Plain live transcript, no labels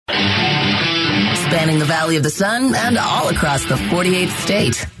spanning the Valley of the Sun and all across the 48th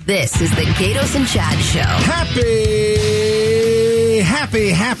state. This is the Gatos and Chad Show.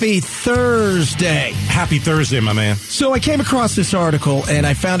 Happy Thursday. Happy Thursday, my man. So I came across this article, and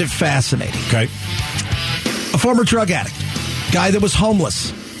I found it fascinating. Okay. A former drug addict, guy that was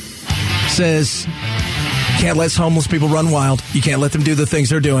homeless, says, can't let homeless people run wild. You can't let them do the things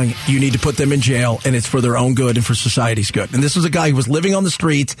they're doing. You need to put them in jail, and it's for their own good and for society's good. And this was a guy who was living on the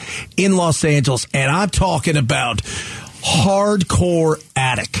streets in Los Angeles, and I'm talking about hardcore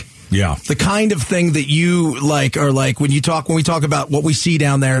addict. Yeah. The kind of thing that you like are like when we talk about what we see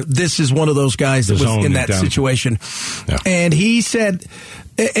down there. This is one of those guys that was in that situation. Yeah. And he said,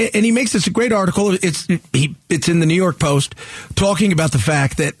 and he makes this a great article. It's in the New York Post talking about the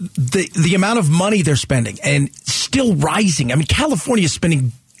fact that the amount of money they're spending and still rising. I mean, California is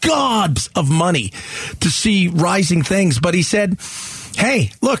spending gobs of money to see rising things. But he said,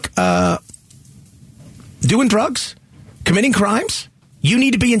 hey, look, doing drugs, committing crimes, you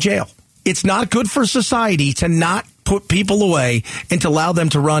need to be in jail. It's not good for society to not put people away and to allow them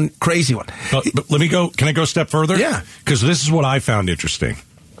to run crazy one. But let me go. Can I go a step further? Yeah. Because this is what I found interesting.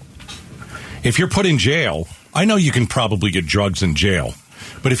 If you're put in jail, I know you can probably get drugs in jail.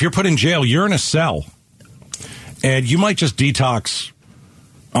 But if you're put in jail, you're in a cell. And you might just detox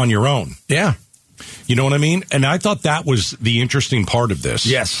on your own. Yeah. You know what I mean? And I thought that was the interesting part of this.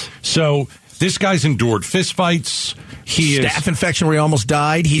 Yes. So this guy's endured fistfights. Staph infection where he almost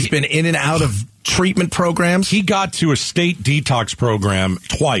died. He's been in and out of treatment programs. He got to a state detox program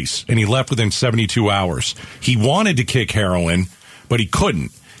twice, and he left within 72 hours. He wanted to kick heroin, but he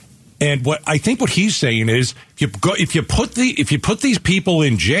couldn't. And what he's saying is, if you put these people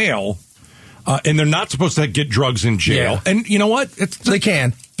in jail, and they're not supposed to get drugs in jail, and you know what? They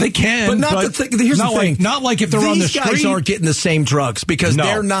can. They can, but here's the thing. Not like if they're on the street. These guys aren't getting the same drugs because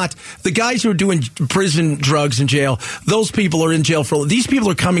they're not. The guys who are doing prison drugs in jail, those people are in jail for. These people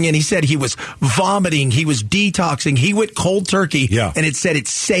are coming in. He said he was vomiting. He was detoxing. He went cold turkey. Yeah. And it said it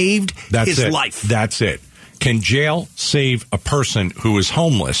saved his life. That's it. Can jail save a person who is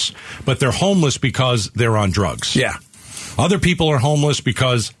homeless, but they're homeless because they're on drugs? Yeah. Other people are homeless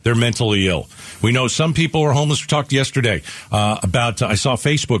because they're mentally ill. We know some people are homeless. We talked yesterday about, I saw a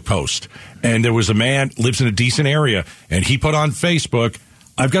Facebook post, and there was a man lives in a decent area, and he put on Facebook,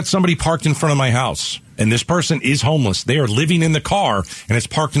 I've got somebody parked in front of my house, and this person is homeless. They are living in the car, and it's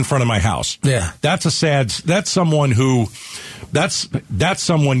parked in front of my house. Yeah. That's someone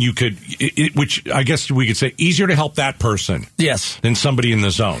you could, which I guess we could say easier to help that person. Yes. Than somebody in the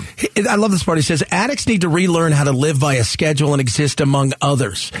zone. I love this part. He says, addicts need to relearn how to live by a schedule and exist among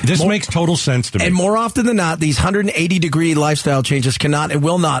others. This makes total sense to me. And more often than not, these 180-degree lifestyle changes cannot and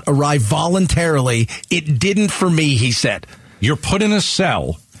will not arrive voluntarily. It didn't for me, he said. You're put in a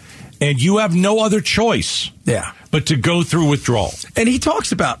cell, and you have no other choice but to go through withdrawal. And he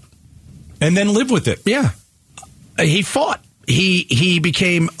talks about... And then live with it. Yeah. He fought. He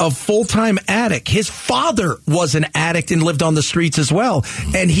became a full-time addict. His father was an addict and lived on the streets as well.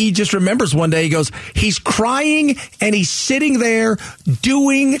 And he just remembers one day, he goes, he's crying and he's sitting there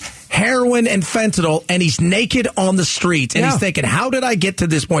doing heroin and fentanyl, and he's naked on the street. And he's thinking, how did I get to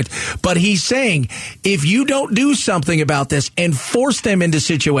this point? But he's saying, if you don't do something about this and force them into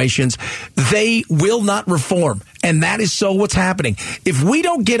situations, they will not reform. And that is so what's happening. If we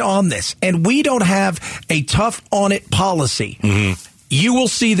don't get on this and we don't have a tough on it policy, you will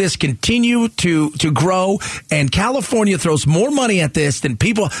see this continue to grow. And California throws more money at this than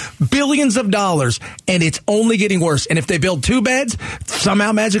people, billions of dollars, and it's only getting worse. And if they build 2 beds,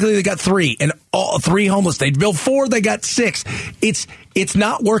 somehow magically they got 3, and all 3 homeless. They build 4, they got 6. It's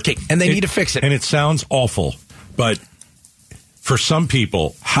not working, and they need to fix it. And it sounds awful, but for some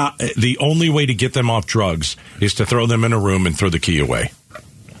people, the only way to get them off drugs is to throw them in a room and throw the key away.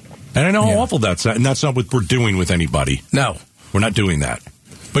 And I know how awful that's, and that's not what we're doing with anybody. No. We're not doing that.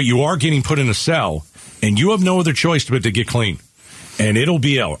 But you are getting put in a cell, and you have no other choice but to get clean. And it'll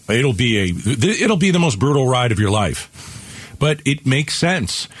be the most brutal ride of your life. But it makes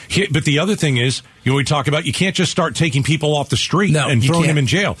sense. But the other thing is, we talk about you can't just start taking people off the street and throwing them in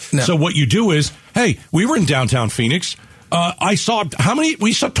jail. No. So what you do is, hey, we were in downtown Phoenix. We saw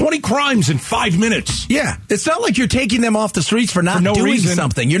 20 crimes in 5 minutes. Yeah. It's not like you're taking them off the streets for not doing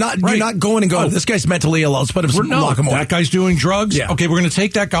something. You're not going and going, this guy's mentally ill. Let's put him lock him away. That guy's doing drugs. Yeah. Okay, we're going to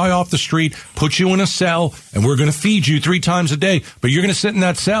take that guy off the street, put you in a cell, and we're going to feed you 3 times a day. But you're going to sit in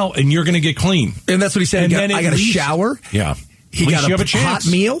that cell, and you're going to get clean. And that's what he said. I got to shower. Yeah. He got a hot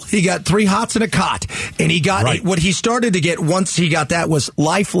meal. He got 3 hots and a cot. And he got what he started to get once he got that was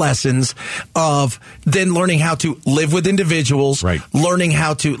life lessons of then learning how to live with individuals, learning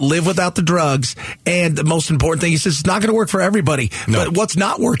how to live without the drugs. And the most important thing, he says, it's not going to work for everybody. No. But what's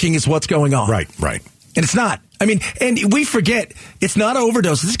not working is what's going on. Right. And it's not. I mean, and we forget, it's not an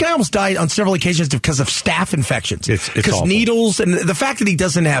overdose. This guy almost died on several occasions because of staph infections. Because needles, and the fact that he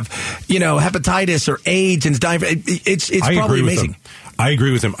doesn't have, hepatitis or AIDS and dying, it's probably amazing. I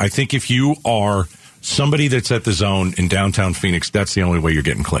agree with him. I think if you are somebody that's at the Zone in downtown Phoenix, that's the only way you're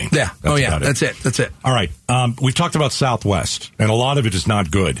getting clean. Yeah. That's it. All right. We've talked about Southwest, and a lot of it is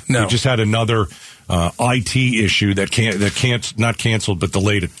not good. No. We just had another IT issue that can't not canceled but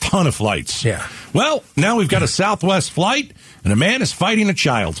delayed a ton of flights. Yeah. Well, now we've got a Southwest flight, and a man is fighting a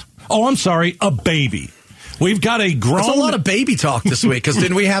child. Oh, I'm sorry, a baby. We've got a grown... That's a lot of baby talk this week, because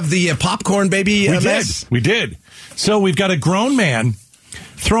didn't we have the popcorn baby mess? We did. So we've got a grown man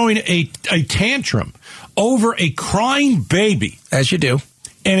throwing a tantrum over a crying baby. As you do.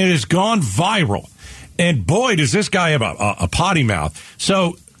 And it has gone viral. And boy, does this guy have a potty mouth.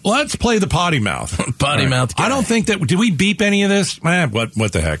 So... let's play the potty mouth. Potty mouth guy. I don't think that... Did we beep any of this? What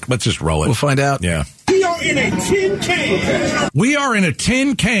the heck? Let's just roll it. We'll find out. Yeah. We are in a tin can. We are in a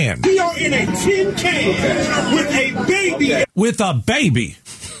tin can. We are in a tin can with a baby. With a baby.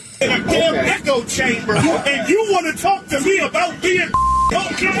 In a damn echo chamber. And you want to talk to me about being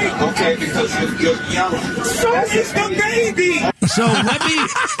okay? Okay, because you're yelling. So is the baby. So let me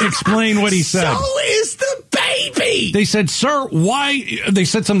explain what he said. So is the baby. They said, sir, why? They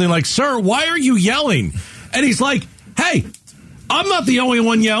said something like, sir, why are you yelling? And he's like, hey, I'm not the only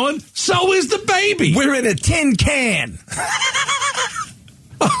one yelling. So is the baby. We're in a tin can.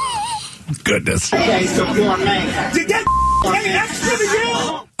 Goodness. Okay, so you're a man. Did that pay extra to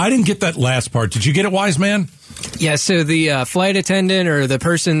yell? I didn't get that last part. Did you get it, wise man? Yeah, so the flight attendant or the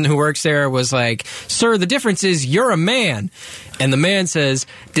person who works there was like, sir, the difference is you're a man. And the man says,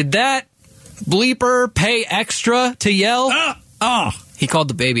 did that bleeper pay extra to yell? He called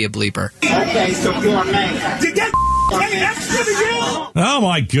the baby a bleeper. Okay, so you're a man. Did that pay extra to yell? Oh,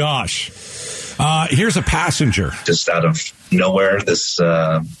 my gosh. Here's a passenger. Just out of nowhere, this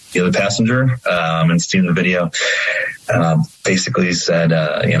the other passenger, and seeing the video, basically said,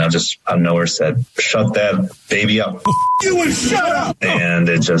 just out of nowhere said, shut that baby up. You would shut up! And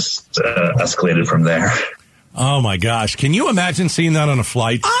it just escalated from there. Oh, my gosh. Can you imagine seeing that on a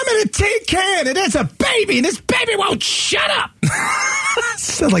flight? I'm in a tin can, and there's a baby, and this baby won't shut up.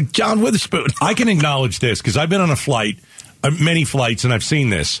 Sounds like John Witherspoon. I can acknowledge this, because I've been on a flight, many flights, and I've seen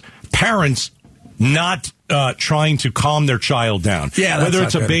this. Parents not trying to calm their child down. Yeah, whether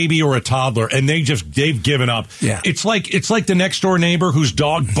it's a baby or a toddler, and they've given up. Yeah. It's like the next door neighbor whose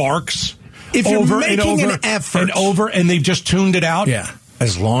dog barks if you're over making and over an effort. and over, and they've just tuned it out. Yeah.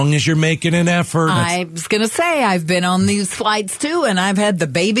 As long as you're making an effort. I was going to say, I've been on these flights too, and I've had the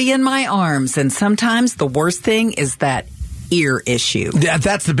baby in my arms. And sometimes the worst thing is that ear issue. Yeah,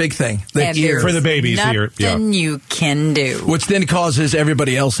 that's the big thing. The ear. For the baby's ear. Yeah. Nothing you can do. Which then causes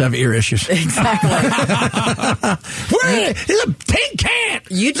everybody else to have ear issues. Exactly. It's a tin can.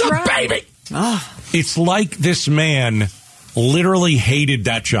 It's a baby. Oh. It's like this man literally hated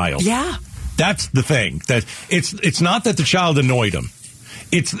that child. Yeah. That's the thing. That it's not that the child annoyed him.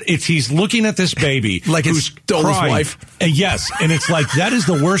 It's he's looking at this baby like who's stole his wife. And yes, and it's like that is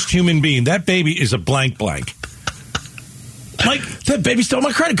the worst human being. That baby is a blank. Like that baby stole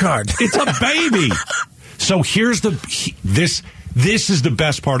my credit card. It's a baby. So here's this is the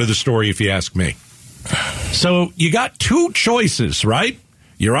best part of the story, if you ask me. So you got 2 choices, right?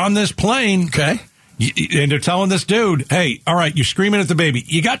 You're on this plane, okay, and they're telling this dude, "Hey, all right, you're screaming at the baby.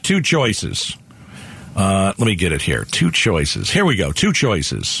 You got 2 choices." Let me get it here. 2 choices. Here we go. 2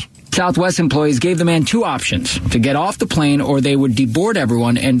 choices. Southwest employees gave the man 2 options: to get off the plane, or they would deboard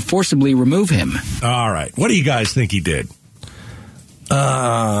everyone and forcibly remove him. All right. What do you guys think he did?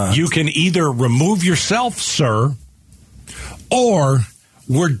 You can either remove yourself, sir, or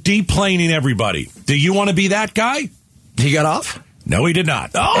we're deplaning everybody. Do you want to be that guy? He got off? No, he did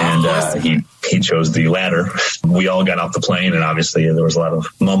not. Oh! And he chose the latter. We all got off the plane, and obviously there was a lot of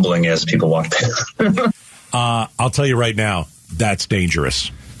mumbling as people walked in. I'll tell you right now, that's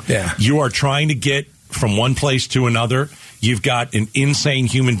dangerous. Yeah. You are trying to get from one place to another. You've got an insane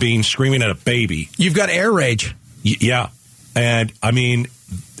human being screaming at a baby. You've got air rage. Yeah. And I mean,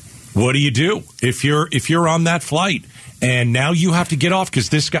 what do you do if you're on that flight and now you have to get off? Because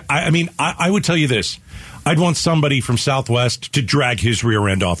this guy, I would tell you this. I'd want somebody from Southwest to drag his rear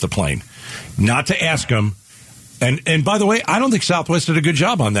end off the plane, not to ask him. And by the way, I don't think Southwest did a good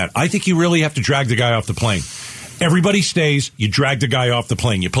job on that. I think you really have to drag the guy off the plane. Everybody stays. You drag the guy off the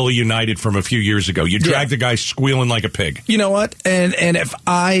plane. You pull a United from a few years ago. You drag the guy squealing like a pig. You know what? And if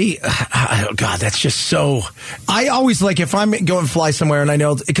oh God, that's just so. I always like if I'm going to fly somewhere and I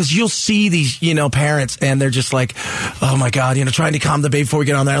know because you'll see these parents and they're just like, oh my God, trying to calm the baby before we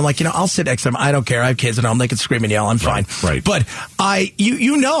get on there. I'm like, I'll sit next to them. I don't care. I have kids at home. They can scream and yell. I'm fine. Right. But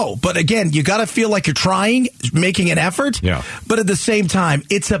but again, you got to feel like you're trying, making an effort. Yeah. But at the same time,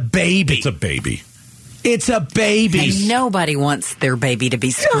 it's a baby. It's a baby. It's a baby. And nobody wants their baby to be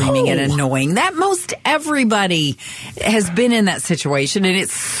screaming and annoying. That most everybody has been in that situation, and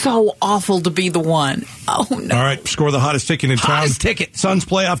it's so awful to be the one. Oh, no. All right, score the hottest ticket in town. Hottest ticket. Suns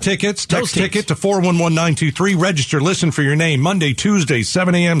playoff tickets. Text ticket to 411923. Register. Listen for your name. Monday, Tuesday,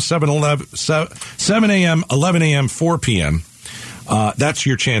 7 a.m., 7 a.m., 11 a.m., 4 p.m. That's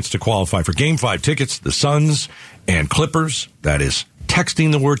your chance to qualify for Game 5 tickets. The Suns and Clippers. That is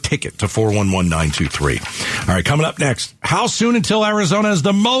texting the word ticket to 411923. All right, coming up next, how soon until Arizona has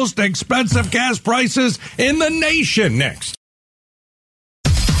the most expensive gas prices in the nation? Next.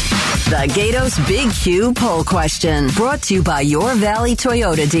 The Gatos Big Q poll question, brought to you by your Valley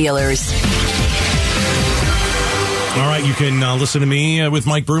Toyota dealers. All right, you can listen to me with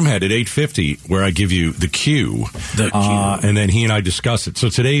Mike Broomhead at 8:50, where I give you the Q. And then he and I discuss it. So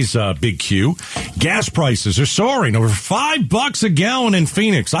today's big Q, gas prices are soaring over $5 a gallon in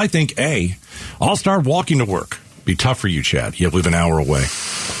Phoenix. I think, A, I'll start walking to work. Be tough for you, Chad. You live an hour away.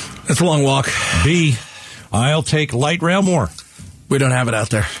 That's a long walk. B, I'll take light rail more. We don't have it out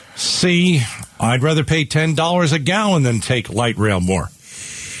there. C, I'd rather pay $10 a gallon than take light rail more.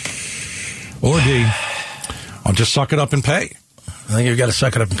 Or D, I'll just suck it up and pay. I think you've got to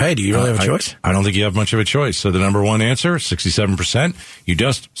suck it up and pay. Do you really have a choice? I don't think you have much of a choice. So the number one answer, 67%, you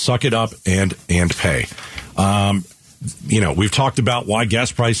just suck it up and pay. We've talked about why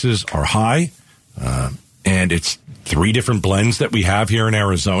gas prices are high, and it's 3 different blends that we have here in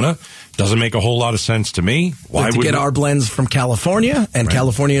Arizona. Doesn't make a whole lot of sense to me. Why would we get our blends from California? And right.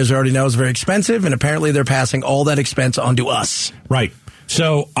 California, as already know, is very expensive, and apparently they're passing all that expense onto us. Right.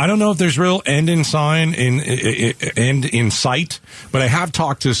 So I don't know if there's real end in sight, but I have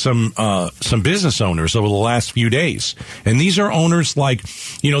talked to some business owners over the last few days, and these are owners like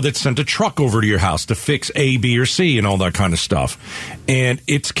that sent a truck over to your house to fix A, B, or C, and all that kind of stuff, and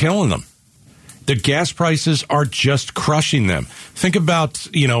it's killing them. The gas prices are just crushing them. Think about,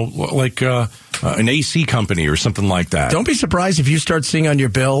 an AC company or something like that. Don't be surprised if you start seeing on your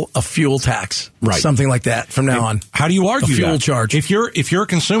bill a fuel tax, right? Something like that from now on. How do you argue a fuel that? Charge? If you're a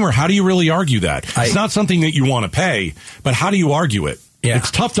consumer, how do you really argue that? It's not something that you want to pay, but how do you argue it? Yeah.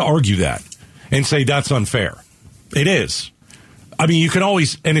 It's tough to argue that and say that's unfair. It is. I mean, you can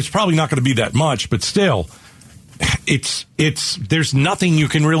always, and it's probably not going to be that much, but still. There's nothing you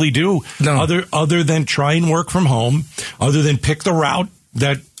can really do other than try and work from home, other than pick the route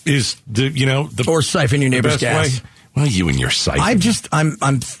that is or siphon your neighbor's gas. Way. Well, you and your siphoning.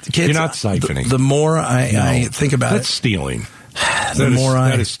 I'm kids. You're not siphoning. The more I think about that's stealing.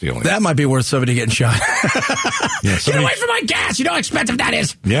 That is stealing. That might be worth somebody getting shot. Yeah, get away from my gas! You know how expensive that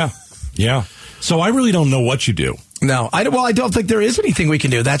is. Yeah. So I really don't know what you do. No, I don't think there is anything we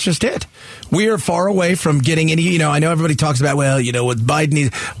can do. That's just it. We are far away from getting any, I know everybody talks about, with Biden.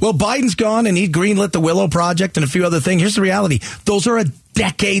 Biden's gone and he greenlit the Willow Project and a few other things. Here's the reality. Those are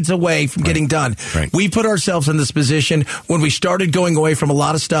decades away from getting done. Right. We put ourselves in this position when we started going away from a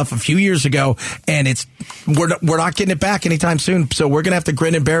lot of stuff a few years ago, and we're not getting it back anytime soon. So we're going to have to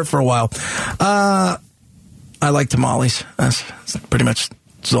grin and bear it for a while. I like tamales. That's pretty much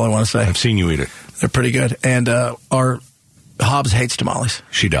that's all I want to say. I've seen you eat it. They're pretty good. And our Hobbs hates tamales.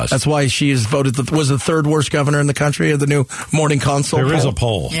 She does. That's why she is was the 3rd worst governor in the country of the new Morning Consult. There is a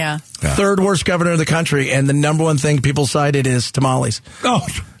poll. Yeah. 3rd worst governor in the country, and the number one thing people cited is tamales. Oh,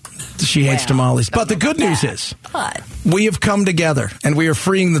 she hates tamales. But the good news is we have come together, and we are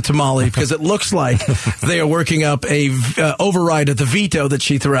freeing the tamale because it looks like they are working up a override of the veto that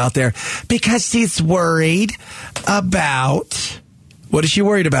she threw out there because she's worried about... What is she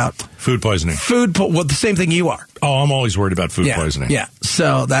worried about? Food poisoning. The same thing you are. Oh, I'm always worried about food poisoning. Yeah,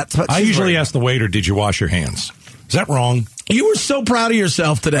 so that's what I usually ask the waiter, did you wash your hands? Is that wrong? You were so proud of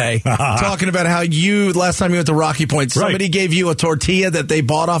yourself today, talking about how last time you went to Rocky Point, somebody gave you a tortilla that they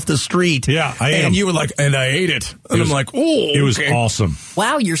bought off the street. Yeah, I ate and them. you were like, and I ate it. And I'm like, oh, it was awesome.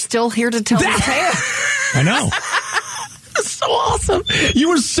 Wow, you're still here to tell the tale. I know. So awesome. You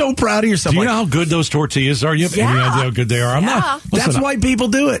were so proud of yourself. Do you know how good those tortillas are? You have any idea how good they are? I'm not. That's why people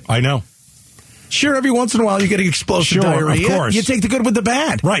do it. I know. Sure, every once in a while you get explosive diarrhea. Of course. You take the good with the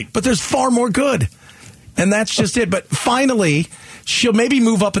bad. Right. But there's far more good. And that's just it. But finally, She'll maybe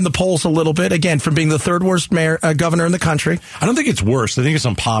move up in the polls a little bit, again, from being the third worst governor in the country. I don't think it's worse. I think it's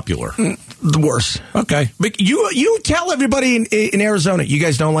unpopular. The worst. Okay. But you tell everybody in Arizona, you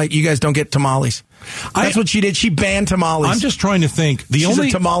guys don't get tamales. That's what she did. She banned tamales. I'm just trying to think. She's a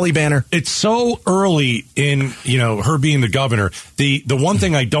tamale banner. It's so early in, her being the governor. The one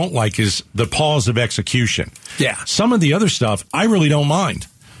thing I don't like is the pause of execution. Yeah. Some of the other stuff I really don't mind.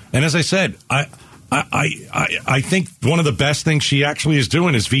 And as I said, I think one of the best things she actually is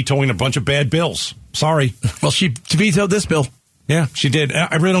doing is vetoing a bunch of bad bills. Sorry. Well, she vetoed this bill. Yeah, she did.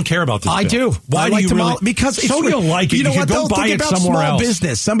 I really don't care about this. I bill. do. Why do you really? Because so you'll like it. You know can what? go buy think it about somewhere small else.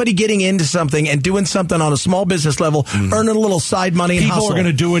 business. Somebody getting into something and doing something on a small business level, earning a little side money. And People hustle. are going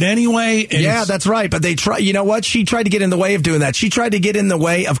to do it anyway. And yeah, that's right. But they try. You know what? She tried to get in the way of doing that. She tried to get in the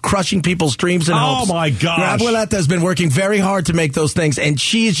way of crushing people's dreams and hopes. Oh my gosh! Abuelita has been working very hard to make those things, and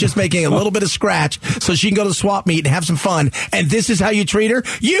she's just making a little bit of scratch so she can go to the swap meet and have some fun. And this is how you treat her?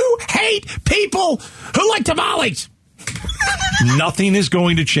 You hate people who like tamales. Nothing is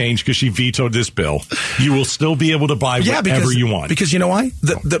going to change because she vetoed this bill. You will still be able to buy whatever you want. Because you know why?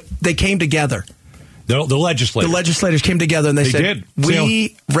 They came together. The legislators. The legislators came together and they said,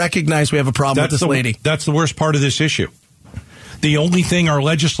 we recognize we have a problem with this lady. That's the worst part of this issue. The only thing our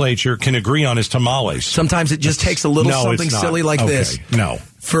legislature can agree on is tamales. Sometimes it just takes a little something silly like this. No.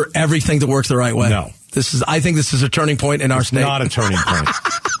 For everything to work the right way. No. I think this is a turning point in our state. Not a turning point.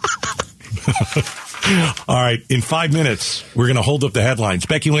 All right, in 5 minutes, we're going to hold up the headlines.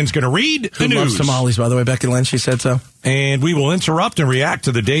 Becky Lynn's going to read the news. Loves tamales, by the way, Becky Lynn, she said so. And we will interrupt and react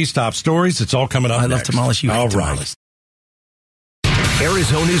to the day's top stories. It's all coming up next. Love tamales. You hate tamales.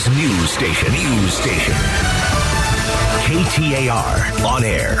 Arizona's news station. KTAR. On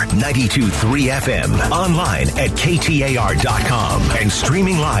air, 92.3 FM. Online at KTAR.com. And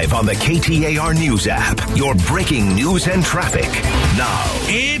streaming live on the KTAR News app. Your breaking news and traffic. Now.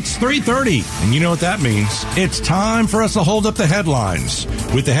 It's 3:30. And you know what that means. It's time for us to hold up the headlines.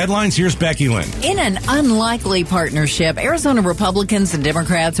 With the headlines, here's Becky Lynn. In an unlikely partnership, Arizona Republicans and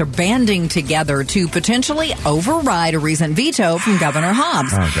Democrats are banding together to potentially override a recent veto from Governor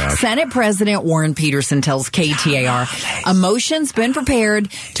Hobbs. Oh, gosh. Senate President Warren Peterson tells KTAR a motion's been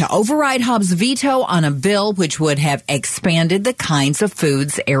prepared to override Hobbs' veto on a bill which would have expanded the kinds of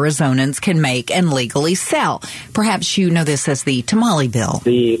foods Arizonans can make and legally sell. Perhaps you know this as the tamale bill.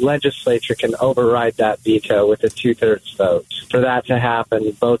 The legislature can override that veto with a 2/3 vote. For that to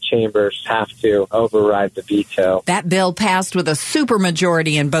happen, both chambers have to override the veto. That bill passed with a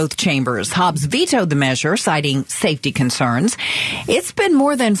supermajority in both chambers. Hobbs vetoed the measure, citing safety concerns. It's been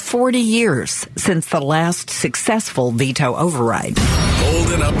more than 40 years since the last successful veto override.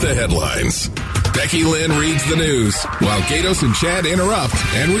 Holding up the headlines. Becky Lynn reads the news while Gatos and Chad interrupt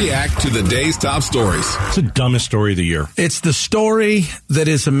and react to the day's top stories. It's the dumbest story of the year. It's the story that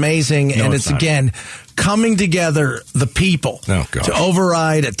is amazing, and it's again coming together, the people, to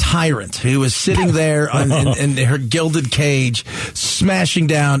override a tyrant who is sitting there in her gilded cage, smashing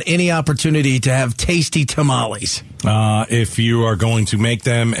down any opportunity to have tasty tamales. If you are going to make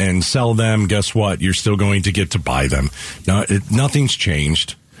them and sell them, guess what? You're still going to get to buy them. No, nothing's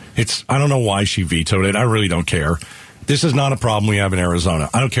changed. I don't know why she vetoed it. I really don't care. This is not a problem we have in Arizona.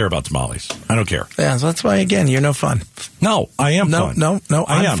 I don't care about tamales. I don't care. Yeah, so that's why, again, you're no fun. No, I am fun. No,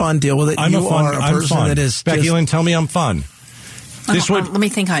 I'm fun. Deal with it. I'm a person that is Becky Lynn, tell me I'm fun. Let me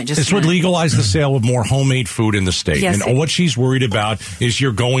think on it just This would legalize the sale of more homemade food in the state. Yes, and what she's worried about is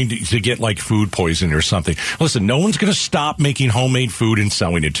you're going to get like food poisoning or something. Listen, no one's going to stop making homemade food and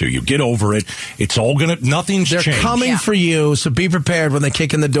selling it to you. Get over it. It's all going to, nothing's changed. They're coming for you, so be prepared when they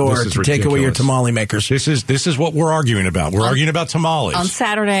kick in the door to take away your tamale makers. This is what we're arguing about. We're arguing about tamales. On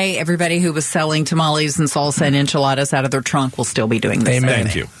Saturday, everybody who was selling tamales and salsa and enchiladas out of their trunk will still be doing the same.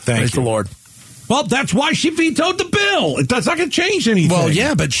 Thank you. Praise the Lord. Well, that's why she vetoed the bill. That's not going to change anything. Well,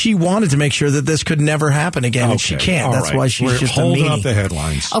 yeah, but she wanted to make sure that this could never happen again, and she can't. All That's right. why she's We're just a holding meanie. up the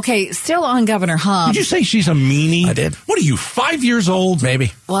headlines. Okay, still on Governor Hobbs. Did you say she's a meanie? I did. What are you, 5 years old?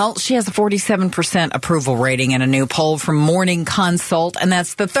 Maybe. Well, she has a 47% approval rating in a new poll from Morning Consult, and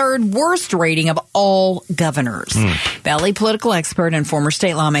that's the third worst rating of all governors. Valley political expert and former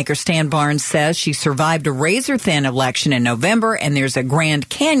state lawmaker Stan Barnes says she survived a razor-thin election in November, and there's a Grand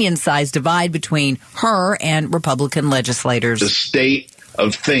Canyon-sized divide between her and Republican legislators. The state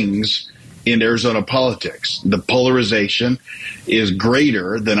of things in Arizona politics. The polarization is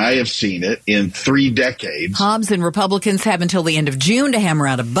greater than I have seen it in 3 decades. Hobbs and Republicans have until the end of June to hammer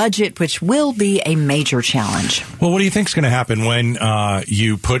out a budget, which will be a major challenge. Well, what do you think is going to happen when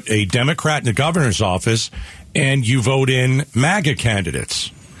you put a Democrat in the governor's office and you vote in MAGA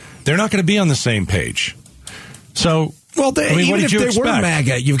candidates? They're not going to be on the same page. So Well, I mean, what even did if you they expect? were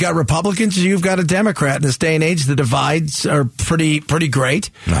MAGA, you've got Republicans, you've got a Democrat. In this day and age, the divides are pretty great.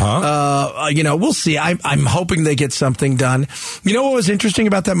 We'll see. I'm hoping they get something done. You know what was interesting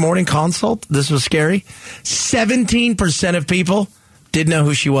about that morning consult? This was scary. 17% of people didn't know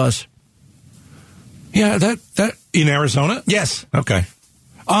who she was. Yeah, that in Arizona? Yes. Okay.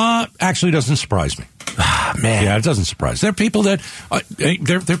 Actually doesn't surprise me. Man. Yeah, it doesn't surprise. There are people that I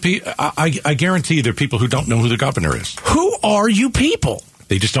guarantee there are people who don't know who the governor is. Who are you people?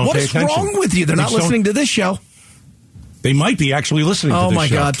 They just don't pay attention. What's wrong with you? They're not listening to this show. They might be actually listening to this show. Oh, my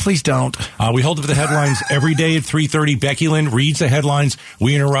God. Please don't. We hold up the headlines every day at 3:30. Becky Lynn reads the headlines.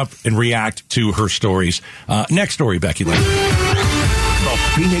 We interrupt and react to her stories. Next story, Becky Lynn. The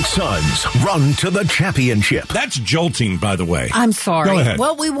Phoenix Suns run to the championship. That's jolting, by the way. I'm sorry. Go ahead.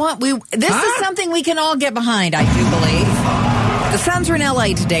 Well, this is something we can all get behind, I do believe. The Suns are in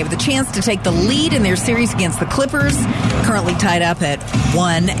L.A. today with a chance to take the lead in their series against the Clippers, currently tied up at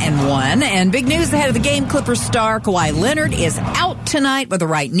 1-1. And big news ahead of the game, Clippers star Kawhi Leonard is out tonight with a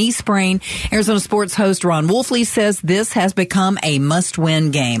right knee sprain. Arizona Sports host Ron Wolfley says this has become a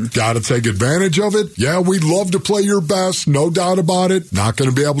must-win game. Got to take advantage of it. Yeah, we'd love to play your best, no doubt about it. Not going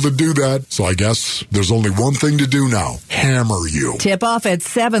to be able to do that. So I guess there's only one thing to do now. Hammer you. Tip off at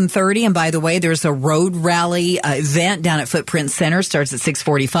 7:30. And by the way, there's a road rally event down at Footprint Center. Starts at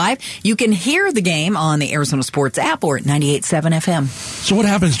 6:45. You can hear the game on the Arizona Sports app or at 98.7 FM. So what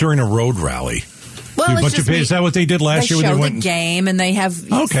happens during a road rally? Well, Is that what they did last year? They When show they the went game and they have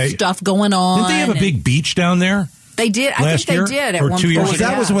stuff going on. Didn't they have a big beach down there? They did. I think they did at one point.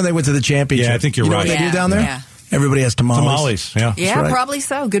 That was when they went to the championship. Yeah, I think you're right. right. You know what they do down there? Yeah. Everybody has tamales. Yeah. Yeah, right. probably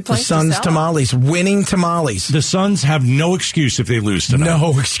so. Good place The Suns to sell. tamales, winning tamales. The Suns have no excuse if they lose tonight.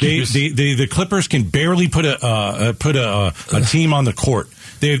 No excuse. The Clippers can barely put a team on the court.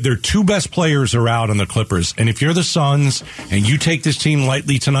 Their two best players are out on the Clippers, and if you're the Suns and you take this team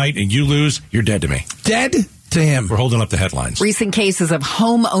lightly tonight and you lose, you're dead to me. Dead to him. We're holding up the headlines. Recent cases of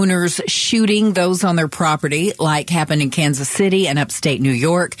homeowners shooting those on their property, like happened in Kansas City and upstate New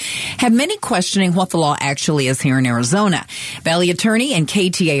York, have many questioning what the law actually is here in Arizona. Valley attorney and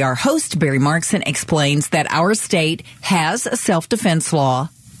KTAR host Barry Markson explains that our state has a self-defense law,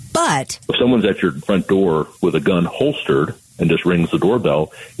 but if someone's at your front door with a gun holstered and just rings the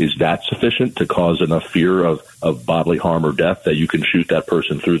doorbell, is that sufficient to cause enough fear of bodily harm or death that you can shoot that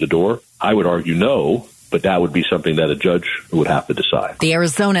person through the door? I would argue no, but that would be something that a judge would have to decide. The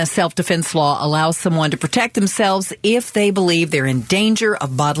Arizona self-defense law allows someone to protect themselves if they believe they're in danger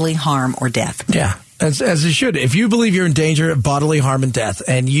of bodily harm or death. Yeah. As it should. If you believe you're in danger of bodily harm and death,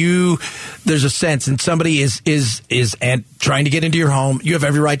 and there's a sense, and somebody is trying to get into your home, you have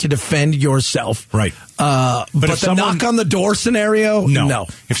every right to defend yourself. Right. But the knock on the door scenario, no.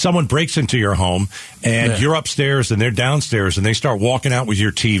 If someone breaks into your home and you're upstairs and they're downstairs and they start walking out with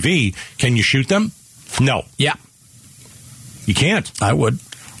your TV, can you shoot them? No. Yeah. You can't. I would.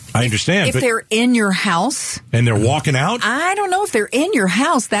 I understand. If they're in your house and they're walking out, I don't know if they're in your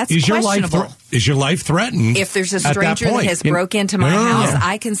house. That's questionable. Is your life threatened? If there's a stranger that has broke into my house,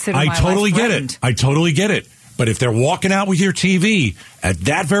 I consider my life threatened. I totally get it. But if they're walking out with your TV at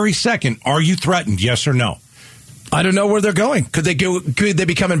that very second, are you threatened? Yes or no? I don't know where they're going. Could they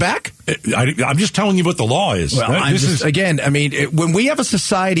be coming back? I'm just telling you what the law is. Well, when we have a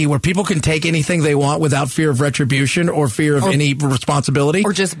society where people can take anything they want without fear of retribution or fear of any responsibility,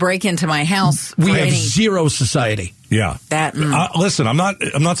 or just break into my house, we have zero society. Yeah. Listen, I'm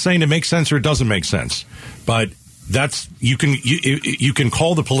not saying it makes sense or it doesn't make sense, but that's you can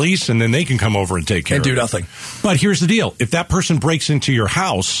call the police and then they can come over and take care of it. And do nothing. But here's the deal: if that person breaks into your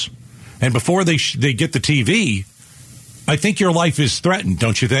house and before they get the TV, I think your life is threatened,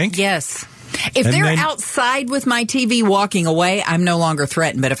 don't you think? Yes. If they're outside with my TV walking away, I'm no longer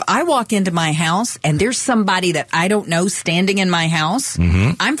threatened. But if I walk into my house and there's somebody that I don't know standing in my house,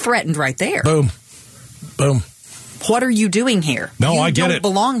 I'm threatened right there. Boom. Boom. What are you doing here? No, I get it. You don't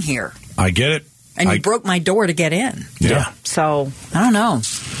belong here. I get it. And you broke my door to get in. Yeah. So, I don't know.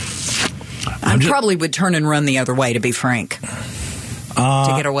 I probably would turn and run the other way, to be frank.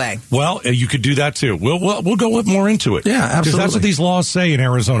 To get away. Well, you could do that too. We'll go more into it. Yeah, absolutely. Because that's what these laws say in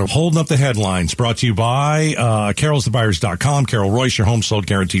Arizona. Holding up the headlines. Brought to you by carolsthebuyers.com. Carol Royce, your home sold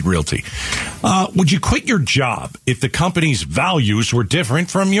guaranteed realty. Would you quit your job if the company's values were different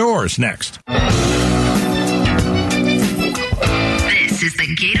from yours? Next. This is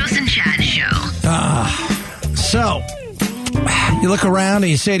the Gatos and Chad Show. So, you look around and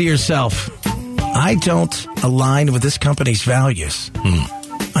you say to yourself, I don't align with this company's values.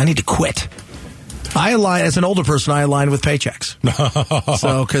 I need to quit. I align, as an older person, I align with paychecks.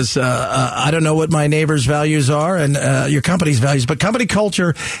 So, because I don't know what my neighbor's values are and your company's values, but company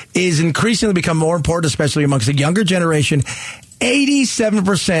culture is increasingly become more important, especially amongst the younger generation.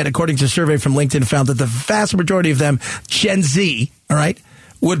 87%, according to a survey from LinkedIn, found that the vast majority of them, Gen Z, all right,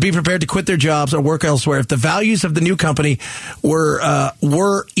 would be prepared to quit their jobs or work elsewhere if the values of the new company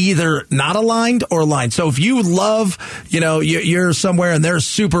were either not aligned or aligned. So if you love, you're somewhere and they're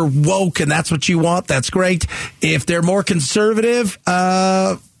super woke and that's what you want, that's great. If they're more conservative,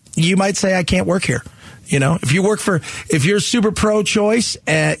 you might say, I can't work here. If you're super pro-choice,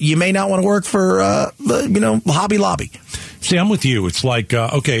 you may not want to work for, Hobby Lobby. See, I'm with you. It's like,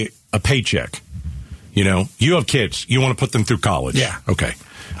 a paycheck. You have kids. You want to put them through college. Yeah. Okay.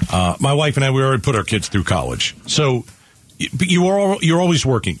 My wife and I, we already put our kids through college. So you're always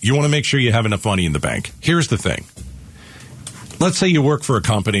working. You want to make sure you have enough money in the bank. Here's the thing. Let's say you work for a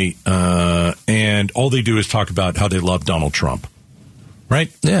company and all they do is talk about how they love Donald Trump.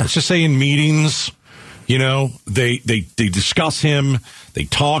 Right? Yeah. Let's just say in meetings, they discuss him. They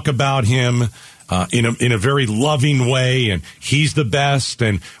talk about him. In a very loving way, and he's the best,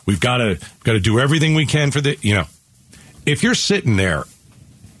 and we've got to do everything we can for the. If you're sitting there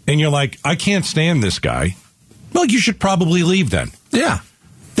and you're like, I can't stand this guy, well, you should probably leave then. Yeah,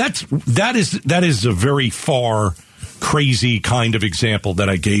 that is a very far crazy kind of example that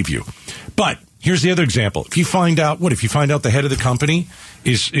I gave you. But here's the other example: if you find out the head of the company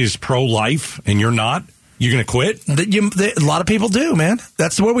is pro-life and you're not. You're going to quit? A lot of people do, man.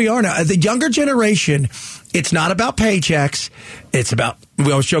 That's where we are now. The younger generation, it's not about paychecks. It's about, we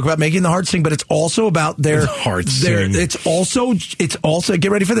always joke about making the hard sing, but it's also about their hard sing. It's also,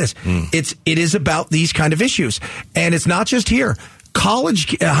 get ready for this. It is about these kind of issues. And it's not just here.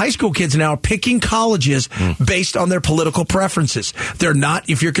 High school kids now are picking colleges based on their political preferences. They're not,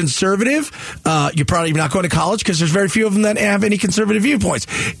 if you're conservative, you're probably not going to college because there's very few of them that have any conservative viewpoints.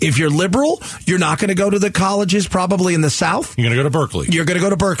 If you're liberal, you're not going to go to the colleges probably in the South. You're going to go to Berkeley. You're going to go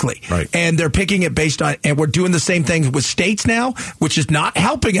to Berkeley. Right. And they're picking it based on, and we're doing the same thing with states now, which is not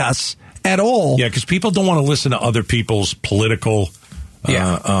helping us at all. Yeah, because people don't want to listen to other people's political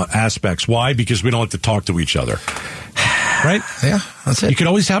aspects. Why? Because we don't like to talk to each other. Right? Yeah, that's it. You can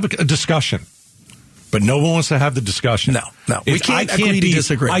always have a discussion, but no one wants to have the discussion. No. We can't agree to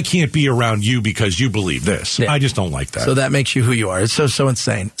disagree. I can't be around you because you believe this. Yeah. I just don't like that. So that makes you who you are. It's so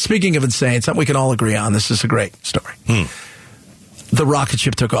insane. Speaking of insane, something we can all agree on. This is a great story. The rocket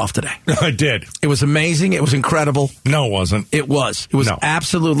ship took off today. I did. It was amazing. It was incredible. No, it wasn't. It was. It was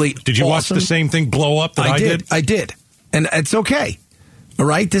absolutely Did you watch the same thing blow up that I did? I did. And it's okay. All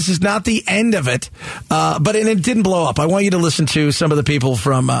right, this is not the end of it, but it didn't blow up. I want you to listen to some of the people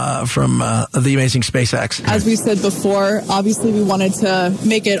from the amazing SpaceX. As we said before, obviously we wanted to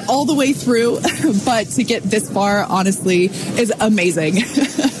make it all the way through, but to get this far, honestly, is amazing.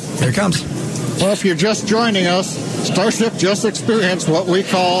 Here it comes. Well, if you're just joining us, Starship just experienced what we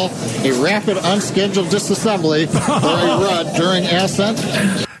call a rapid unscheduled disassembly or a RUD during ascent.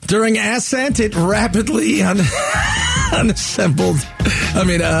 During ascent, it rapidly unassembled.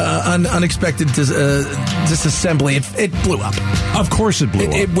 Unexpected disassembly. It blew up. Of course, it blew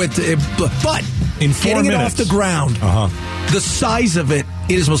up. But in 4 getting minutes. it off the ground, the size of it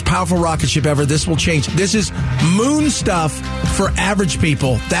is the most powerful rocket ship ever. This will change. This is moon stuff for average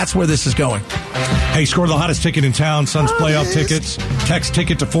people. That's where this is going. Hey, score the hottest ticket in town. Suns playoff tickets. Text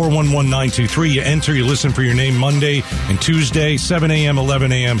ticket to 411923. You enter, you listen for your name Monday and Tuesday, 7 a.m.,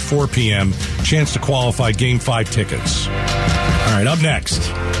 11 a.m., 4 p.m. Chance to qualify Game 5 tickets. All right, up next.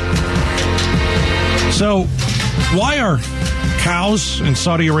 So, why are cows in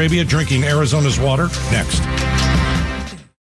Saudi Arabia drinking Arizona's water? Next.